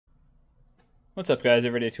What's up guys,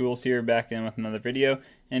 Everyday Tools here, back in with another video,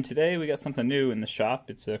 and today we got something new in the shop.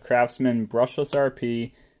 It's a Craftsman Brushless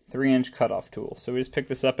RP 3-inch cutoff tool. So we just picked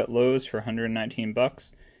this up at Lowe's for 119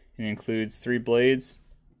 bucks. It includes 3 blades,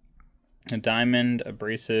 a diamond,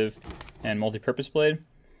 abrasive, and multi-purpose blade.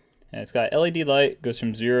 And it's got LED light, goes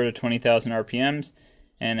from 0 to 20,000 RPMs,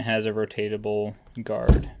 and it has a rotatable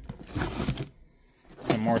guard.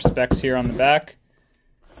 Some more specs here on the back.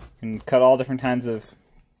 You can cut all different kinds of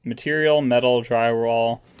material: metal,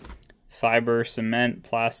 drywall, fiber, cement,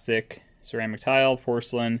 plastic, ceramic tile,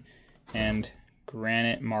 porcelain, and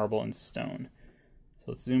granite, marble, and stone. So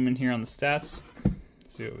let's zoom in here on the stats.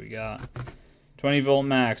 See what we got. 20 volt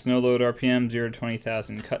max, no load RPM, 0 to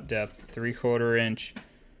 20,000, cut depth 3/4 inch,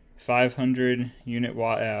 500 unit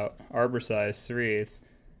watt out, arbor size 3/8,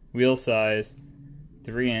 wheel size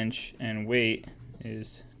 3 inch, and weight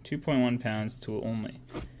is 2.1 pounds, tool only.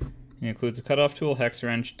 It includes a cutoff tool, hex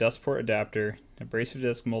wrench, dust port adapter, abrasive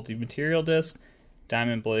disc, multi-material disc,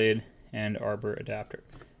 diamond blade, and arbor adapter.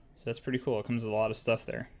 So that's pretty cool. It comes with a lot of stuff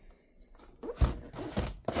there.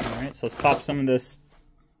 Alright, so let's pop some of this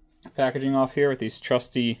packaging off here with these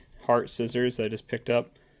trusty Heart scissors that I just picked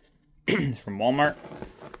up from Walmart.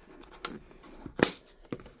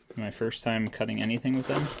 My first time cutting anything with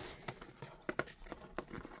them.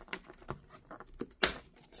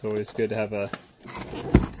 It's always good to have a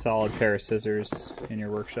solid pair of scissors in your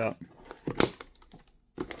workshop.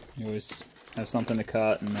 You always have something to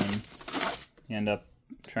cut, and then you end up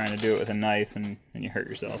trying to do it with a knife and you hurt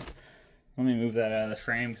yourself. Let me move that out of the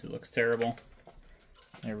frame because it looks terrible.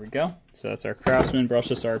 There we go. So that's our Craftsman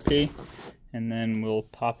Brushless RP. And then we'll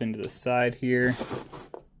pop into the side here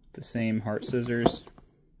the same Heart scissors.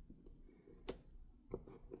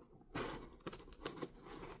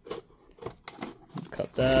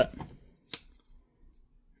 Cut that.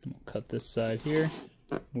 We'll cut this side here.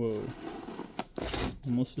 Whoa.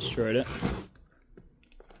 Almost destroyed it.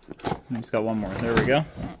 And it's got one more. There we go.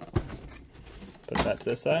 Put that to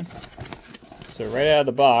this side. So right out of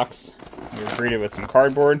the box, we're greeted with some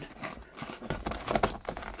cardboard.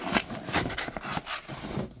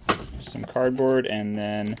 Some cardboard, and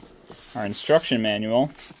then our instruction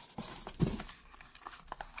manual.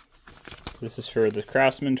 This is for the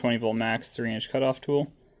Craftsman 20 volt max 3-inch cutoff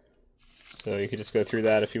tool. So you could just go through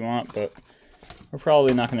that if you want, but we're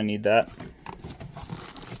probably not going to need that.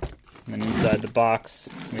 And then inside the box,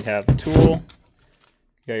 we have the tool.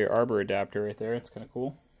 You got your arbor adapter right there. It's kind of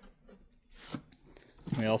cool.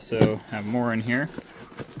 We also have more in here.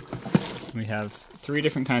 We have 3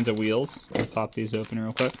 different kinds of wheels. I'll pop these open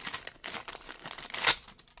real quick.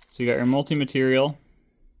 So you got your multi-material.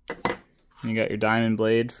 You got your diamond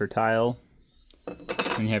blade for tile.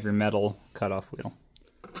 And you have your metal cutoff wheel.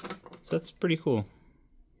 So that's pretty cool.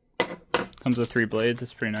 Comes with 3 blades.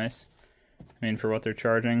 It's pretty nice. I mean, for what they're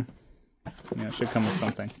charging, you know, it should come with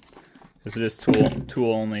something. Because it is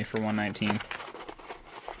tool only for $119.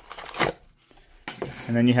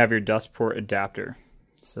 And then you have your dust port adapter.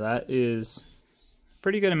 So that is a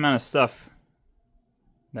pretty good amount of stuff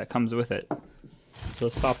that comes with it. So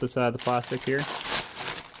let's pop this out of the plastic here.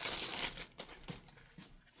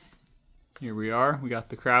 Here we are. We got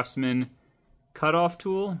the Craftsman cutoff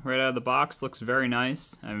tool right out of the box. Looks very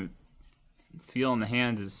nice. I feel in the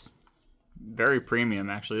hands is very premium,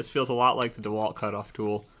 actually. This feels a lot like the DeWalt cutoff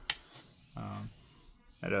tool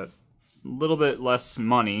at a little bit less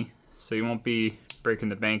money, so you won't be breaking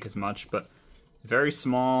the bank as much, but very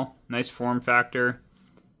small, nice form factor,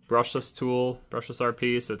 brushless tool, brushless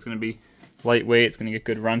RP, so it's going to be lightweight. It's going to get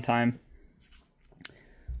good runtime.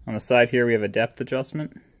 On the side here we have a depth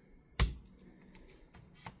adjustment.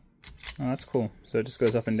 Oh, that's cool. So it just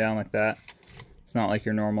goes up and down like that. It's not like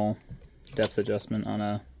your normal depth adjustment on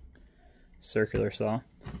a circular saw.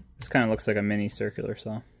 This kind of looks like a mini circular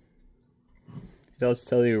saw. It does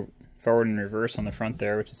tell you forward and reverse on the front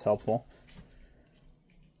there, which is helpful.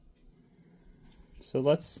 So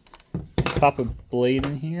let's pop a blade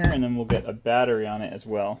in here, and then we'll get a battery on it as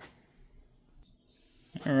well.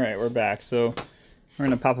 Alright, we're back. So we're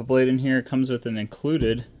going to pop a blade in here. It comes with an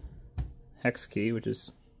included hex key, which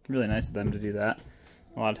is really nice of them to do that.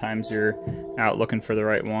 A lot of times you're out looking for the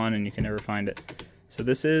right one and you can never find it. So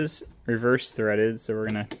this is reverse threaded, so we're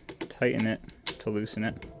going to tighten it to loosen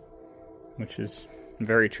it, which is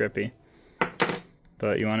very trippy.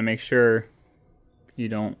 But you want to make sure you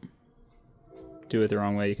don't do it the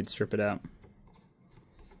wrong way. You could strip it out.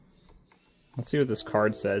 Let's see what this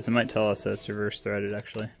card says. It might tell us that it's reverse threaded,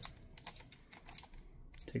 actually.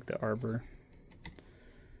 Take the arbor.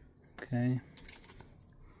 Okay.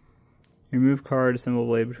 Remove card, assemble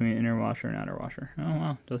blade between inner washer and outer washer. Oh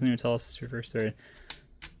wow, doesn't even tell us it's reverse threaded.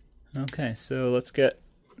 Okay, so let's get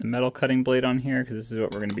the metal cutting blade on here because this is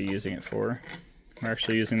what we're going to be using it for. We're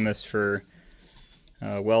actually using this for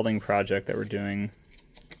a welding project that we're doing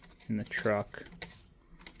in the truck.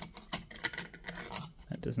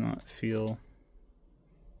 That does not feel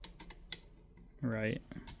right.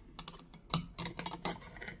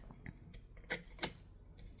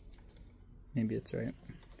 Maybe it's right.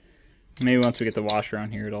 Maybe once we get the washer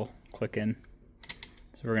on here, it'll click in.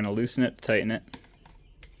 So we're going to loosen it, tighten it.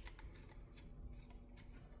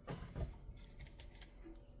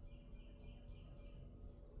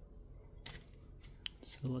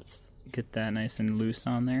 So let's get that nice and loose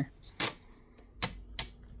on there.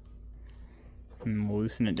 And we'll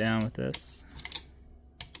loosen it down with this.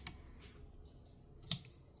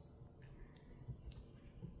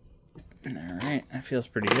 Alright, that feels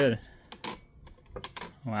pretty good.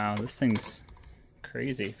 Wow, this thing's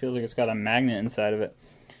crazy. It feels like it's got a magnet inside of it.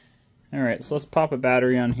 Alright, so let's pop a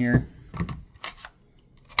battery on here.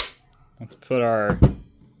 Let's put our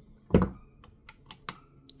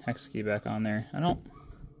hex key back on there. I don't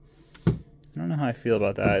know how I feel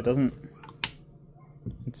about that. It doesn't...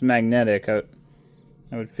 It's magnetic. I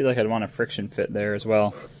would feel like I'd want a friction fit there as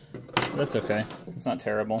well. But that's okay. It's not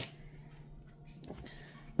terrible.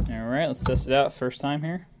 Alright, let's test it out first time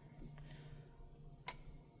here.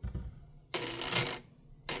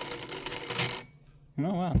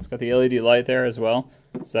 Oh wow, it's got the LED light there as well.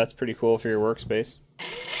 So that's pretty cool for your workspace.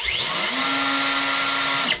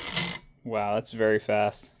 Wow, that's very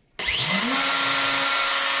fast.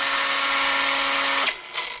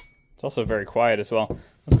 It's also very quiet as well.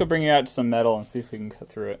 Let's go bring it out to some metal and see if we can cut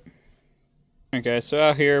through it. Alright guys, so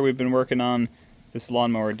out here we've been working on this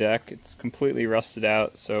lawnmower deck. It's completely rusted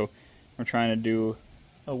out, so we're trying to do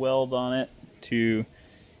a weld on it to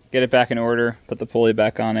get it back in order, put the pulley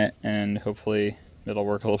back on it, and hopefully it'll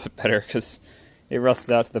work a little bit better because it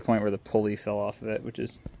rusted out to the point where the pulley fell off of it, which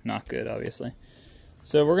is not good, obviously.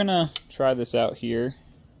 So we're gonna try this out here.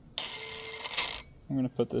 I'm gonna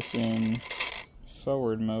put this in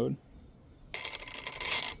forward mode.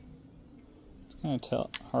 It's kind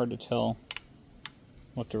of hard to tell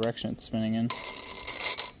what direction it's spinning in.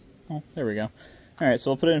 Oh, there we go. Alright,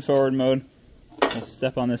 so we'll put it in forward mode. We'll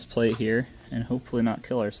step on this plate here and hopefully not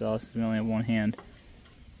kill ourselves because we only have one hand.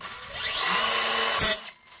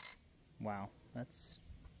 Wow, that's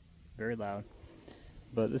very loud.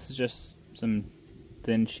 But this is just some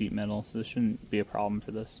thin sheet metal, so this shouldn't be a problem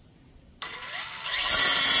for this.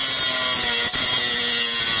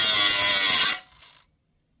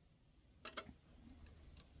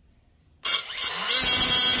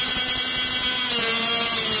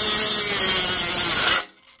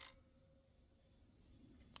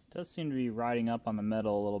 It does seem to be riding up on the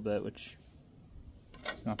metal a little bit, which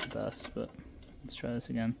is not the best, but let's try this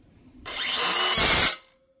again.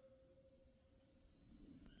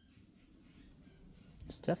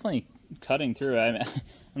 It's definitely cutting through. I'm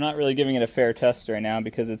not really giving it a fair test right now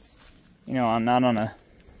because it's, you know, I'm not on a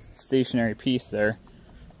stationary piece there.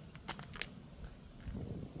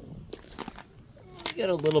 Got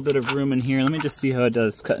a little bit of room in here. Let me just see how it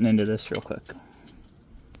does cutting into this real quick.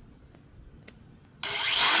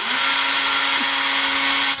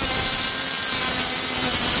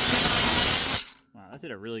 Wow, that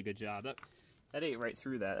did a really good job. That ate right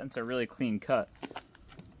through that. That's a really clean cut.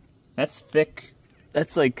 That's thick.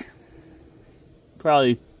 That's like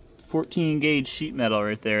probably 14 gauge sheet metal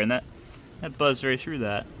right there, and that buzzed right through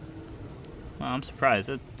that. Wow, I'm surprised.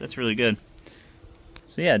 That's really good.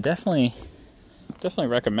 So yeah, definitely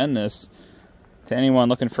recommend this to anyone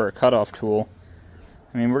looking for a cutoff tool.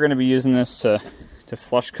 I mean, we're going to be using this to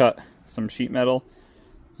flush cut some sheet metal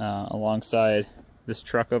alongside this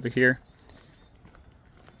truck over here.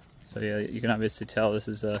 So yeah, you can obviously tell this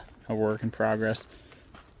is a work in progress,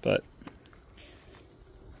 but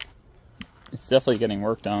it's definitely getting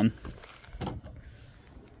worked on.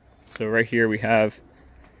 So right here we have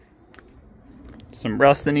some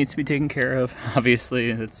rust that needs to be taken care of.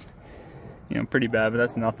 Obviously it's, you know, pretty bad, but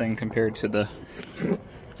that's nothing compared to the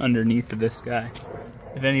underneath of this guy.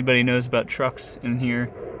 If anybody knows about trucks in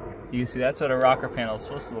here, you can see that's what a rocker panel is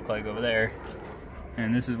supposed to look like over there,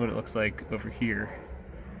 and this is what it looks like over here.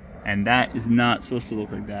 And that is not supposed to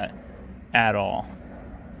look like that at all.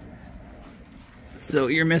 So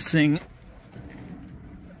you're missing,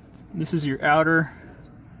 this is your outer,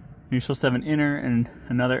 you're supposed to have an inner and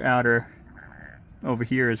another outer over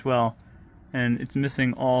here as well, and it's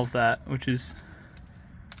missing all of that, which is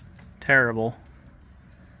terrible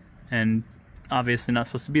and obviously not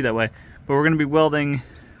supposed to be that way. But we're going to be welding,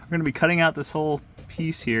 we're going to be cutting out this whole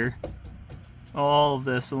piece here, all of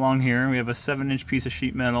this along here. We have a 7-inch piece of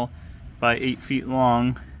sheet metal by 8 feet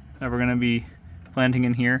long, that we're going to be planting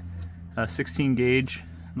in here. 16 gauge,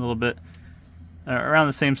 a little bit around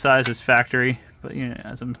the same size as factory, but you know,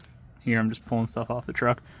 as I'm here, I'm just pulling stuff off the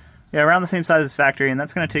truck. Yeah, around the same size as factory, and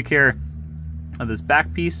that's going to take care of this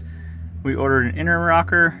back piece. We ordered an inner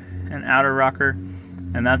rocker, an outer rocker,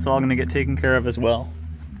 and that's all going to get taken care of as well.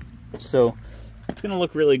 So it's going to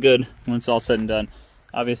look really good when it's all said and done.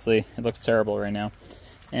 Obviously, it looks terrible right now.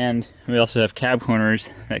 And we also have cab corners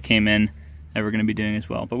that came in that we're going to be doing as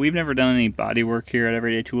well. But we've never done any body work here at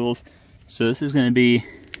Everyday Tools, so this is going to be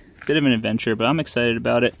a bit of an adventure, but I'm excited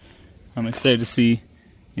about it. I'm excited to see,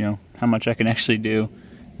 you know, how much I can actually do,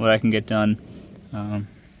 what I can get done,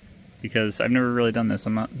 because I've never really done this.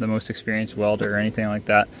 I'm not the most experienced welder or anything like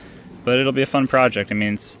that, but it'll be a fun project. I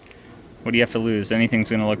mean, what do you have to lose? Anything's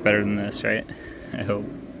going to look better than this, right? I hope.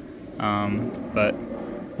 But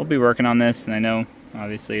we'll be working on this, and I know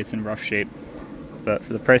obviously it's in rough shape, but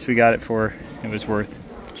for the price we got it for, it was worth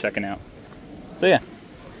checking out. So yeah,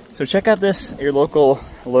 so check out this at your local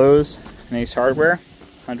Lowe's and Ace Hardware.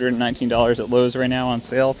 $119 at Lowe's right now on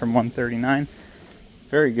sale from $139.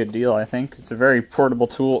 Very good deal, I think. It's a very portable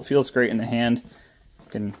tool. It feels great in the hand.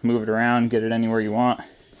 You can move it around, get it anywhere you want. You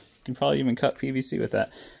can probably even cut PVC with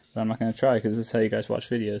that, but I'm not going to try because this is how you guys watch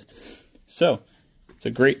videos. So it's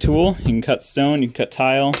a great tool. You can cut stone, you can cut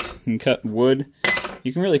tile, you can cut wood.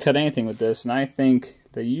 You can really cut anything with this, and I think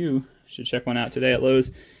that you should check one out today at Lowe's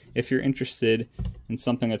if you're interested in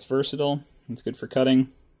something that's versatile. It's good for cutting,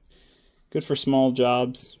 good for small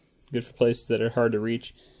jobs, good for places that are hard to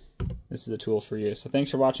reach. This is a tool for you. So thanks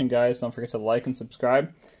for watching, guys. Don't forget to like and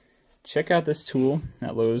subscribe. Check out this tool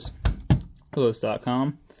at Lowe's,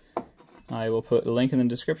 Lowe's.com. I will put a link in the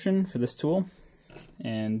description for this tool,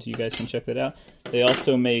 and you guys can check that out. They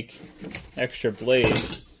also make extra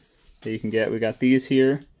blades that you can get. We got these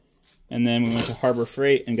here, and then we went to Harbor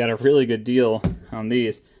Freight and got a really good deal on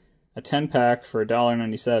these. A 10-pack for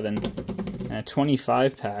 $1.97 and a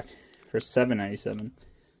 25-pack for $7.97.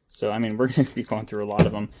 So, I mean, we're going to be going through a lot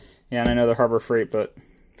of them. Yeah, and I know they're Harbor Freight, but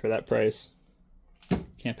for that price,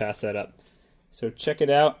 can't pass that up. So check it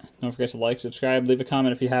out. Don't forget to like, subscribe, leave a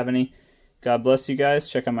comment if you have any. God bless you guys.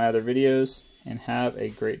 Check out my other videos, and have a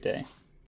great day.